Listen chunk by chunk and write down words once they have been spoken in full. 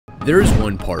There is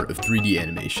one part of 3D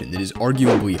animation that is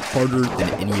arguably harder than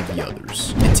any of the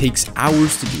others. It takes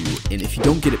hours to do, and if you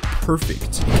don't get it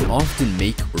perfect, it can often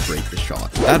make or break the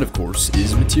shot. That, of course,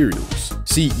 is materials.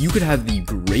 See, you could have the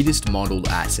greatest modeled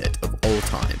asset of all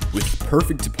time, with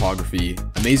perfect topography,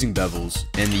 amazing bevels,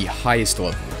 and the highest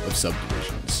level of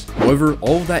subdivisions. However,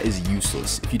 all of that is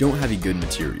useless if you don't have a good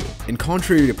material. And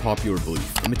contrary to popular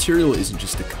belief, a material isn't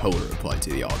just the color applied to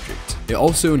the object. It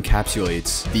also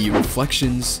encapsulates the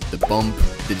reflections, the bump,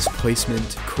 the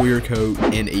displacement, clear coat,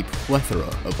 and a plethora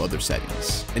of other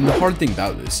settings. And the hard thing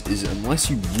about this is unless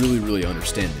you really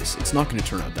understand this, it's not going to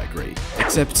turn out that great.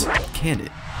 Except, can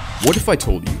it? What if I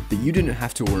told you that you didn't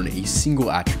have to learn a single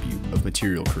attribute of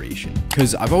material creation?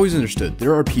 Because I've always understood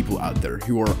there are people out there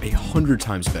who are 100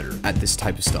 times better at this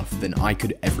type of stuff than I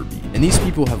could ever be. And these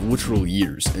people have literal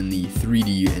years in the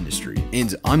 3D industry,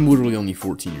 and I'm literally only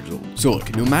 14 years old. So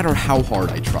look, no matter how hard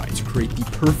I try to create the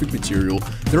perfect material,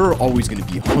 there are always going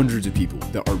to be hundreds of people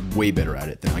that are way better at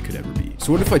it than I could ever be.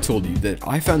 So what if I told you that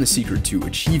I found the secret to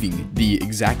achieving the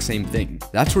exact same thing?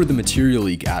 That's where the Material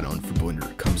League add-on for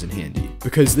Blender comes in handy.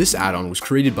 Because this add-on was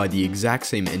created by the exact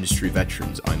same industry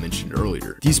veterans I mentioned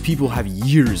earlier. These people have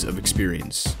years of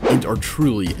experience and are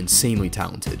truly insanely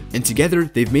talented. And together,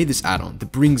 they've made this add-on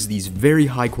that brings these very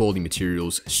high quality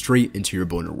materials straight into your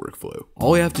Blender workflow.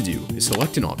 All I have to do is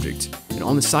select an object, and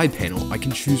on the side panel, I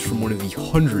can choose from one of the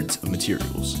hundreds of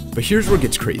materials. But here's where it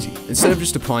gets crazy. Instead of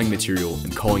just applying material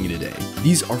and calling it a day,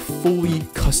 these are fully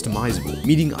customizable,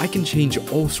 meaning I can change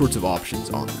all sorts of options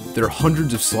on them. There are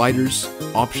hundreds of sliders,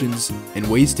 options, and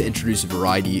ways to introduce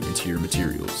variety into your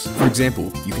materials. For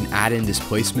example, you can add in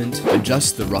displacement,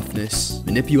 adjust the roughness,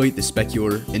 manipulate the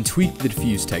specular, and tweak the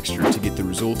diffuse texture to get the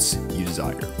results you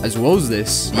desire. As well as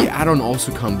this, the add-on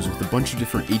also comes with a bunch of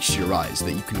different HDRIs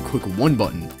that you can click one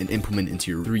button and implement into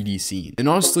your 3D scene. And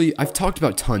honestly, I've talked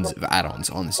about tons of add-ons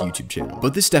on this YouTube channel,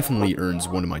 but this definitely earns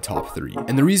one of my top 3.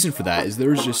 And the reason for that is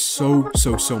there's just so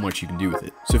much you can do with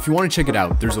it. So if you want to check it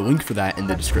out, there's a link for that in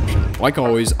the description. Like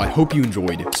always, I hope you enjoyed.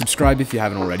 Subscribe if you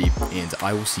haven't already, and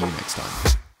I will see you next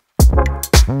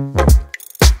time.